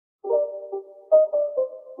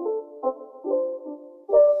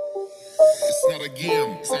It's not a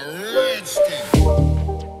game, it's a rich thing.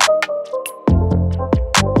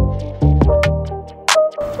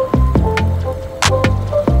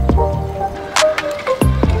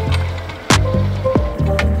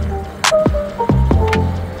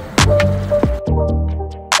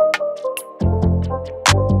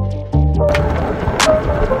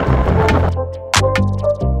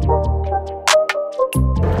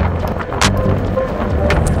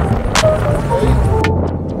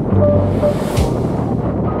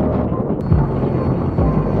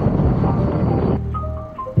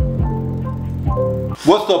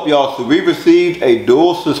 What's up, y'all? So we received a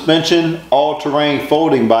dual suspension all-terrain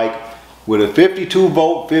folding bike with a 52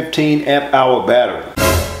 volt 15 amp hour battery.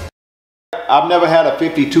 I've never had a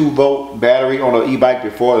 52 volt battery on an e-bike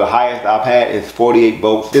before. The highest I've had is 48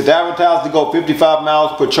 volts. It's advertised to go 55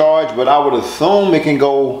 miles per charge, but I would assume it can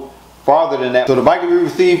go farther than that. So the bike that we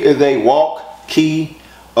received is a walk key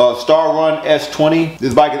STARRUN S20.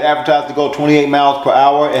 This bike is advertised to go 28 miles per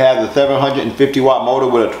hour. It has a 750 watt motor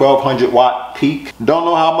with a 1200 watt peak. Don't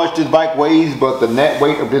know how much this bike weighs, but the net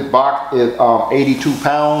weight of this box is 82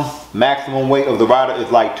 pounds. Maximum weight of the rider is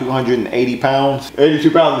like 280 pounds. 82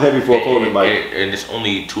 pounds is heavy for a folding bike. And it's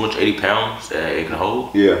only 280 pounds that it can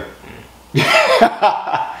hold? Yeah.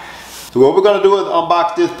 So what we're gonna do is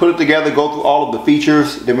unbox this, put it together, go through all of the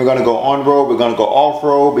features. Then we're gonna go on road, we're gonna go off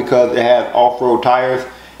road because it has off-road tires.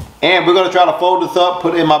 And we're gonna try to fold this up,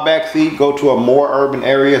 put it in my back seat, go to a more urban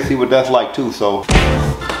area, see what that's like too. So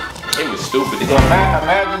it was stupid. So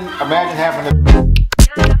imagine having to.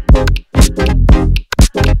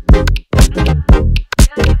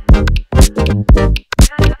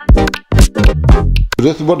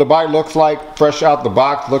 This is what the bike looks like, fresh out the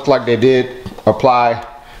box. Looks like they did apply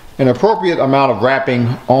an appropriate amount of wrapping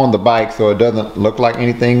on the bike so it doesn't look like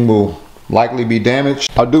anything will likely be damaged.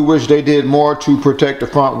 I do wish they did more to protect the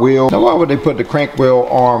front wheel. Now why would they put the crank wheel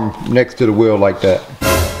arm next to the wheel like that?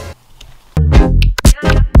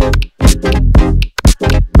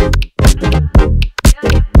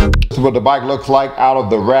 This is what the bike looks like out of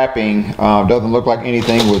the wrapping. Doesn't look like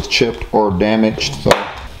anything was chipped or damaged. So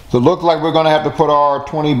it looks like we're gonna have to put our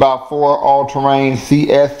 20x4 all-terrain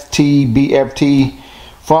CST BFT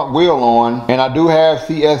front wheel on, and I do have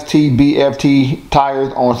CST BFT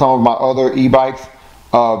tires on some of my other e-bikes.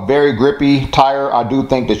 Very grippy tire. I do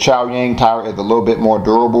think the Chaoyang tire is a little bit more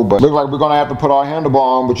durable, but looks like we're gonna have to put our handlebar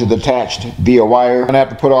on, which is attached via wire. We're gonna have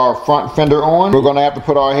to put our front fender on. We're gonna have to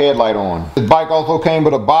put our headlight on. This bike also came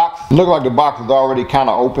with a box. It looked like the box was already kind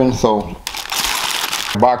of open, so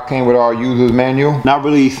the box came with our user's manual. Not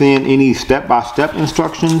really seeing any step-by-step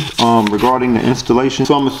instructions regarding the installation,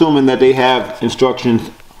 so I'm assuming that they have instructions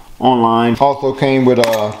online. Also came with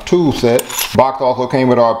a tool set. Box also came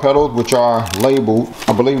with our pedals, which are labeled.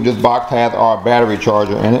 I believe this box has our battery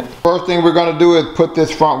charger in it. First thing we're going to do is put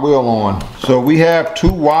this front wheel on. So we have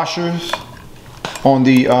two washers on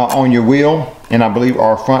the on your wheel, and I believe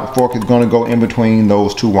our front fork is going to go in between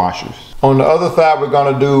those two washers. On the other side, we're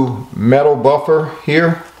going to do metal buffer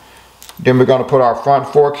here. Then we're going to put our front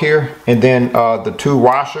fork here, and then the two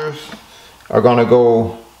washers are going to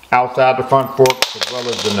go outside the front fork as well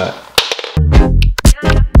as the nut.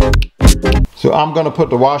 So I'm going to put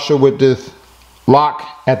the washer with this lock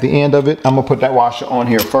at the end of it. I'm going to put that washer on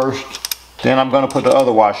here first. Then I'm going to put the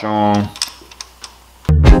other washer on.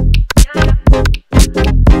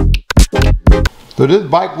 So this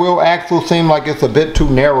bike wheel axle seems like it's a bit too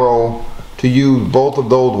narrow to use both of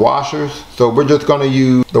those washers. So we're just going to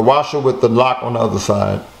use the washer with the lock on the other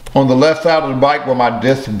side. On the left side of the bike where my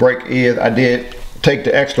disc brake is, I did take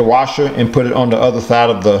the extra washer and put it on the other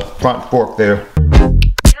side of the front fork there.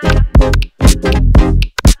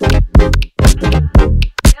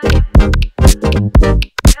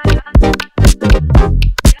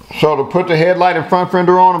 So to put the headlight and front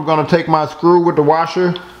fender on, I'm going to take my screw with the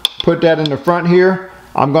washer, put that in the front here.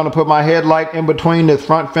 I'm going to put my headlight in between this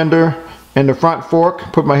front fender and the front fork,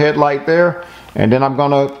 put my headlight there, and then I'm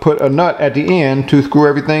going to put a nut at the end to screw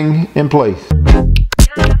everything in place.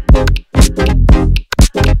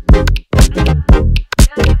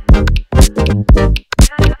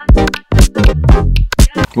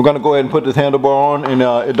 We're going to go ahead and put this handlebar on, and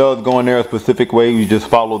it does go in there a specific way. You just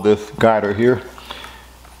follow this guider here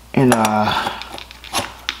and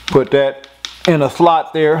put that in a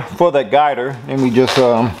slot there for that guider, and we just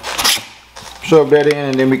shove that in,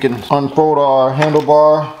 and then we can unfold our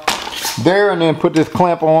handlebar there and then put this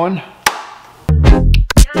clamp on.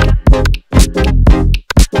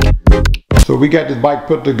 So we got this bike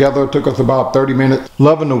put together. It took us about 30 minutes.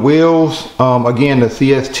 Loving the wheels. Again, the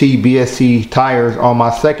CST BSC tires are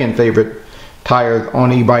my second favorite tires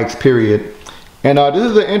on e-bikes, period. And this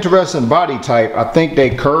is an interesting body type. I think they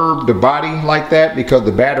curved the body like that because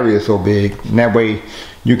the battery is so big. And that way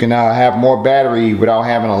you can have more battery without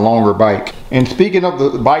having a longer bike. And speaking of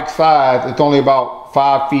the bike size, it's only about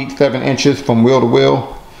 5 feet 7 inches from wheel to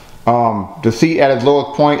wheel. The seat at its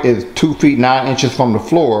lowest point is 2 feet 9 inches from the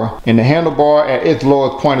floor, and the handlebar at its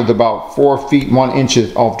lowest point is about 4 feet 1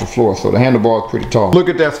 inches off the floor. So the handlebar is pretty tall. Look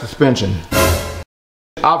at that suspension.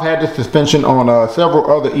 I've had this suspension on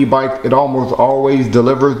several other e-bikes. It almost always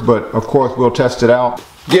delivers, but of course we'll test it out.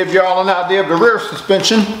 Give y'all an idea of the rear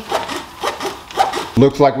suspension.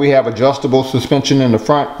 Looks like we have adjustable suspension in the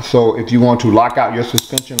front, so if you want to lock out your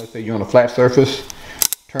suspension, let's say you're on a flat surface,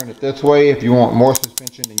 turn it this way. If you want more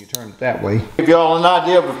suspension, then you turn it that way. Give y'all an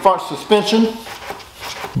idea of the front suspension.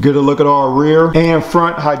 Get a look at our rear and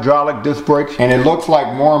front hydraulic disc brakes. And it looks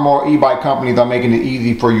like more and more e-bike companies are making it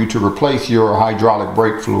easy for you to replace your hydraulic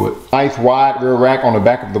brake fluid. Nice wide rear rack on the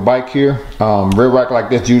back of the bike here. Rear rack like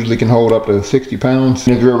this usually can hold up to 60 pounds.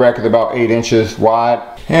 This rear rack is about 8 inches wide.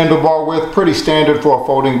 Handlebar width, pretty standard for a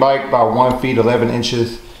folding bike, about 1 feet 11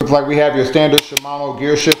 inches. Looks like we have your standard Shimano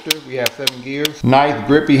gear shifter. We have 7 gears. Nice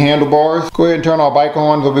grippy handlebars. Go ahead and turn our bike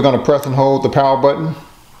on. So we're going to press and hold the power button.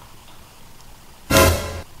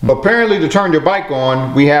 Apparently to turn your bike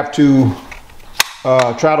on, we have to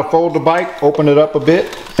try to fold the bike, open it up a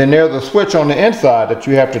bit. Then there's a switch on the inside that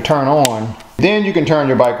you have to turn on. Then you can turn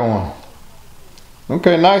your bike on.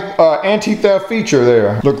 Okay, nice anti-theft feature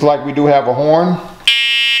there. Looks like we do have a horn.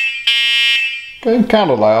 Okay, kind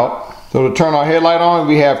of loud. So to turn our headlight on,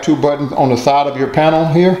 we have 2 buttons on the side of your panel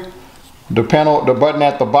here. The button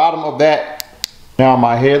at the bottom of that. Now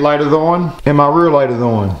my headlight is on and my rear light is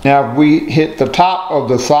on. Now if we hit the top of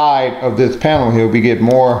the side of this panel here, we get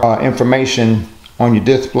more information on your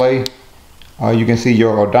display. You can see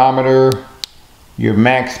your odometer, your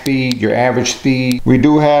max speed, your average speed. We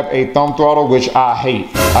do have a thumb throttle, which I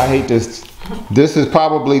hate. I hate this. This is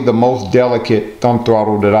probably the most delicate thumb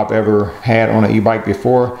throttle that I've ever had on an e-bike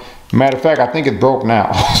before. Matter of fact, I think it's broke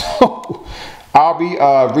now. So I'll be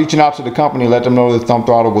reaching out to the company, let them know this thumb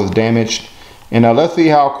throttle was damaged. And let's see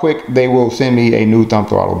how quick they will send me a new thumb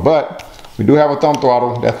throttle. But we do have a thumb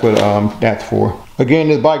throttle. That's what that's for. Again,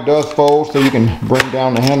 this bike does fold, so you can bring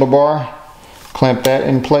down the handlebar, clamp that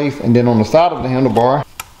in place, and then on the side of the handlebar,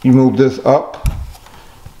 you move this up,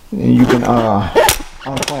 and you can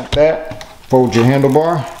unclamp that, fold your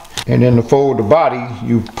handlebar, and then to fold the body,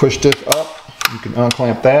 you push this up, you can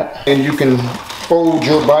unclamp that, and you can fold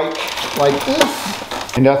your bike like this.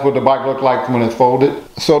 And that's what the bike looks like when it's folded.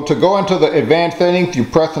 So to go into the advanced settings, you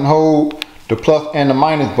press and hold the plus and the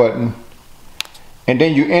minus button. And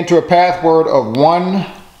then you enter a password of 1.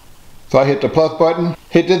 So I hit the plus button.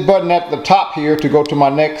 Hit this button at the top here to go to my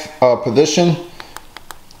next position.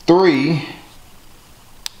 3,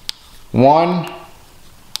 1,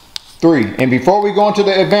 3. And before we go into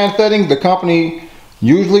the advanced settings, the company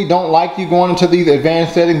usually don't like you going into these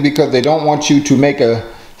advanced settings because they don't want you to make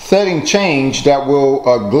a setting change that will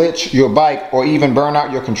glitch your bike or even burn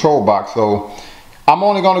out your control box. So I'm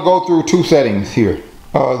only going to go through 2 settings here.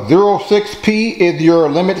 0.6p is your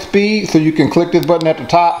limit speed, so you can click this button at the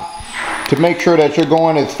top to make sure that you're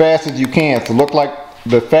going as fast as you can. So look like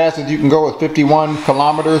the fastest you can go is 51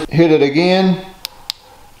 kilometers. Hit it again.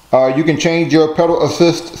 You can change your pedal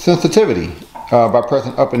assist sensitivity by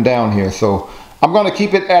pressing up and down here. So I'm going to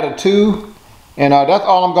keep it at a 2. And that's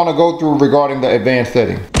all I'm going to go through regarding the advanced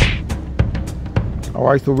setting.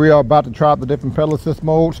 Alright, so we are about to try out the different pedal assist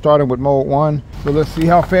modes, starting with mode 1. So let's see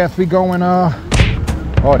how fast we going.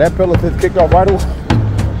 Oh, that pedal assist kicked off right away.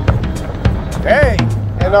 Dang!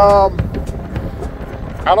 And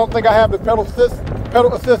I don't think I have the pedal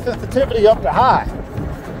assist sensitivity up to high.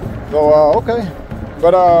 So okay.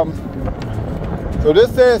 But so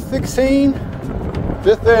this says 16,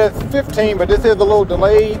 this says 15, but this is a little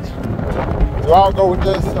delayed. So I'll go with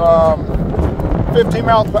this 15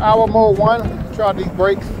 miles per hour mode 1. Try these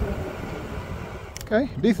brakes. Okay,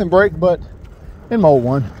 decent brake, but in mode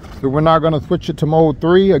 1. So we're now going to switch it to mode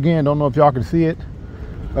 3. Again, don't know if y'all can see it.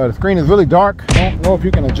 The screen is really dark. Don't know if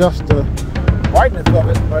you can adjust the brightness of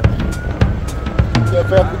it, but yeah,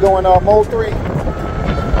 fast we go in mode 3.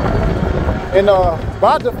 And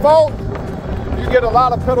by default, you get a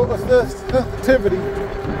lot of pedal assist sensitivity,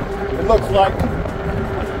 it looks like.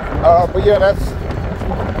 But yeah, that's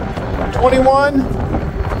 21.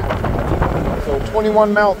 So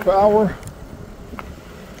 21 miles per hour,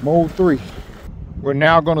 mode 3. We're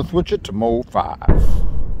now going to switch it to mode 5.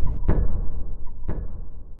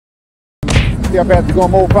 See how fast we go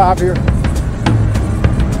in mode 5 here.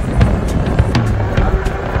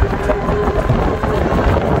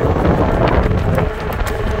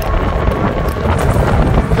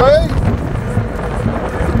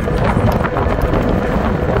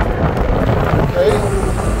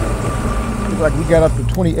 got up to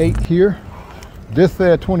 28 here. This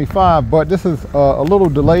said 25, but this is a little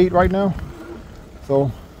delayed right now.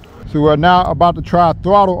 So we're now about to try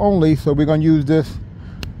throttle only. So we're gonna use this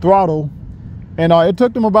throttle. And it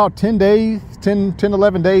took them about 10 days,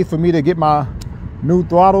 11 days for me to get my new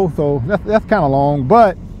throttle. So that's kind of long,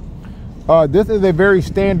 but this is a very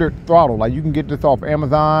standard throttle. Like you can get this off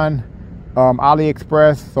Amazon,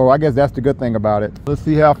 AliExpress. So I guess that's the good thing about it. Let's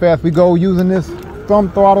see how fast we go using this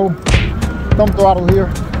thumb throttle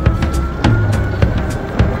here.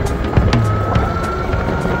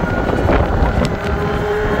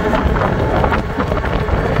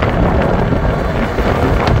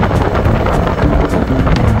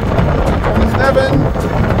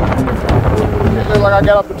 Like I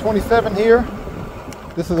got up to 27 here.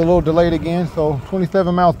 This is a little delayed again, so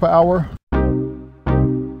 27 miles per hour.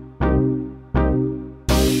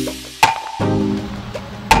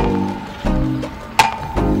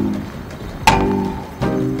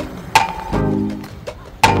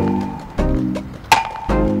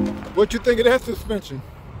 What you think of that suspension?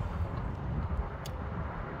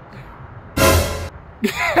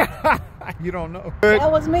 You don't know.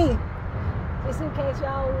 That was me. Just in case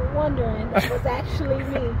y'all were wondering, that was actually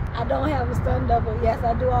me. I don't have a stunt double. Yes,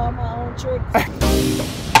 I do all my own tricks.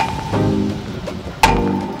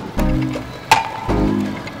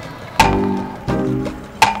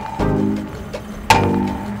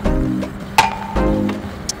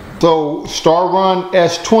 So, STARRUN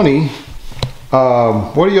S20,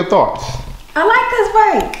 what are your thoughts? I like this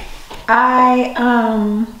bike. I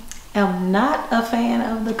am not a fan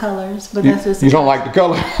of the colors, but that's just... You don't like the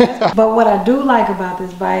color? But what I do like about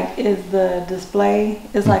this bike is the display.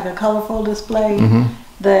 It's like a colorful display.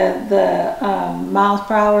 The miles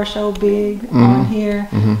per hour show big on here.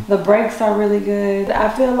 The brakes are really good. I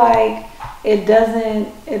feel like it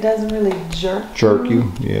doesn't really jerk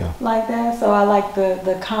you like that. So I like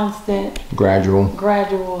the constant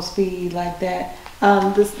gradual speed like that.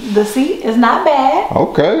 The seat is not bad.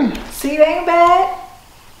 Okay. Seat ain't bad.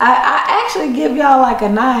 I actually give y'all like a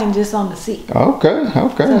 9 just on the seat. Okay.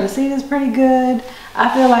 So the seat is pretty good. I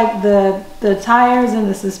feel like the tires and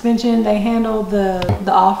the suspension, they handle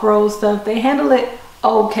the off-road stuff. They handle it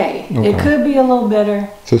okay. It could be a little better.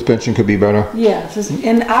 Suspension could be better. Yeah,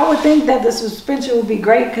 and I would think that the suspension would be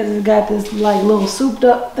great because it's got this like little souped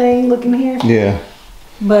up thing looking here. Yeah.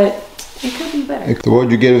 But it could be better. So what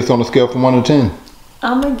would you give this on a scale from 1 to 10?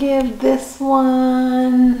 I'm gonna give this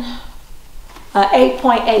one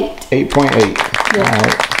 8.8. 8.8. Yeah. All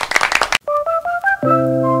right.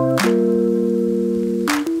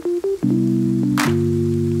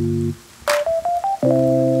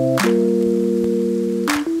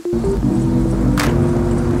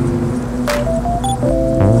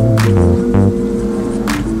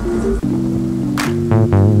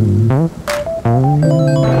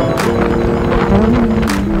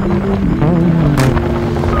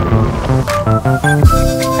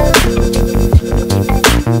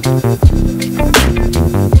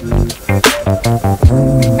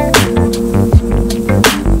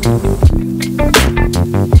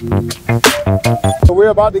 We're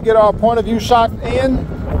about to get our point of view shot in.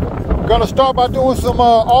 We're gonna start by doing some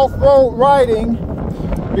off-road riding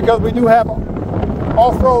because we do have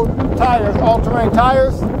off-road tires, all-terrain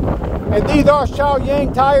tires, and these are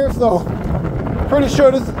Xiaoyang tires, so pretty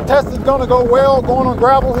sure this test is gonna go well going on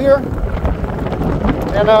gravel here.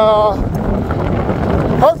 And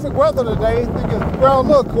perfect weather today. I think it's well,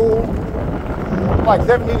 look cool, like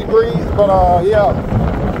 70 degrees, but yeah.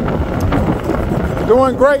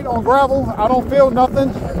 Doing great on gravel. I don't feel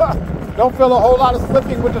nothing. Don't feel a whole lot of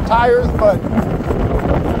slipping with the tires, but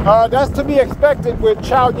that's to be expected with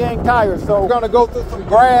Xiaoyang tires. So we're gonna go through some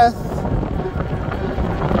grass,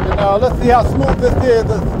 and let's see how smooth this is.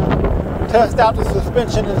 Let's test out the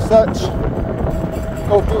suspension and such.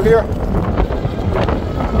 Go through here.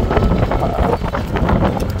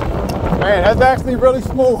 Man, that's actually really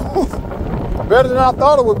smooth. Better than I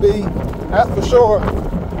thought it would be. That's for sure.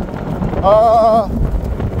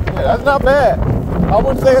 Yeah, that's not bad. I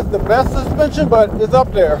wouldn't say it's the best suspension, but it's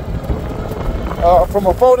up there. From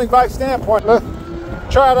a folding bike standpoint, let's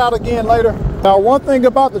try it out again later. Now, one thing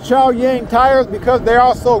about the Xiaoyang tires, because they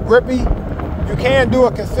are so grippy, you can do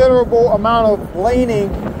a considerable amount of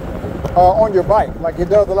laning on your bike. Like it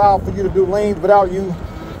does allow for you to do lanes without you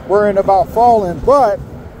worrying about falling. But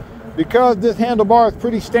because this handlebar is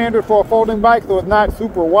pretty standard for a folding bike, so it's not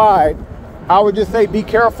super wide, I would just say be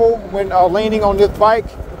careful when leaning on this bike,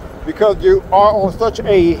 because you are on such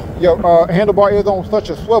a, your handlebar is on such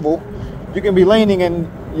a swivel. You can be leaning and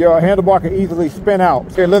your handlebar can easily spin out.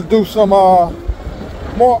 Okay, let's do some more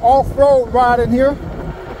off-road riding here.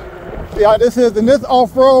 Yeah, this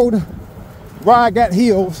off-road ride got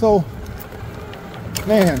heels, so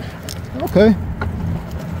man, okay.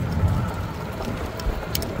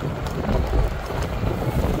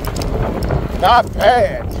 Not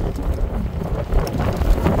bad.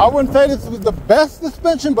 I wouldn't say this was the best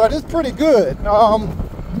suspension, but it's pretty good.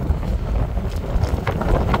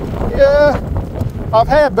 Yeah, I've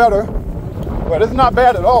had better, but it's not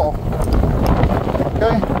bad at all.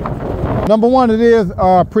 Okay. Number one, it is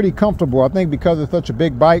pretty comfortable. I think because it's such a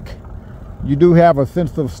big bike, you do have a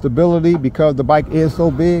sense of stability because the bike is so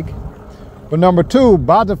big. But number two,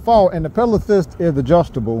 by default, and the pedal assist is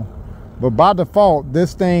adjustable, but by default,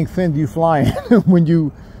 this thing sends you flying when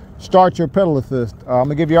you start your pedal assist. I'm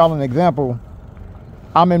gonna give y'all an example.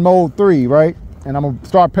 I'm in mode 3, right? And I'm gonna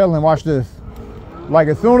start pedaling, watch this. Like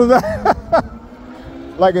as soon as I,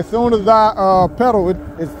 pedal,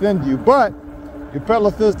 it sends you. But your pedal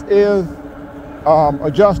assist is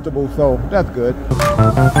adjustable, so that's good.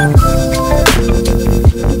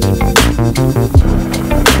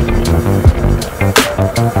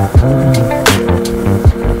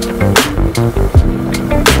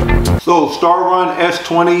 So STARRUN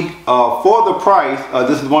S20, for the price,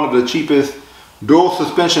 this is one of the cheapest dual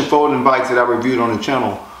suspension folding bikes that I reviewed on the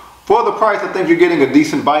channel. For the price, I think you're getting a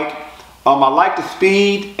decent bike. I like the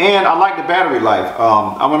speed and I like the battery life.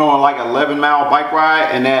 I went on like an 11-mile bike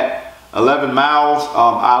ride, and at 11 miles,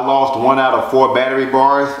 I lost 1 out of 4 battery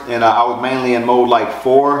bars, and I was mainly in mode like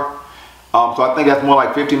 4. So I think that's more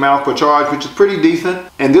like 50 miles per charge, which is pretty decent.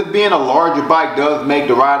 And this being a larger bike does make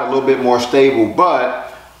the ride a little bit more stable, but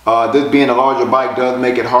this being a larger bike does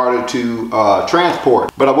make it harder to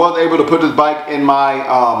transport. But I was able to put this bike in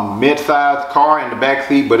my mid-sized car in the back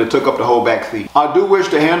seat, but it took up the whole back seat. I do wish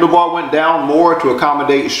the handlebar went down more to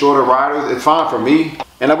accommodate shorter riders. It's fine for me.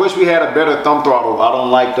 And I wish we had a better thumb throttle. I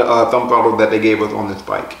don't like the thumb throttle that they gave us on this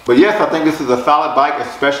bike. But yes, I think this is a solid bike,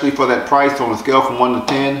 especially for that price. On a scale from 1 to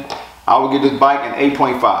 10, I would give this bike an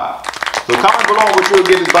 8.5. So comment below what you would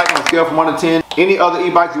give this bike on a scale from 1 to 10. Any other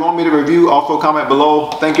e-bikes you want me to review, also comment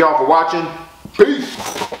below. Thank y'all for watching. Peace.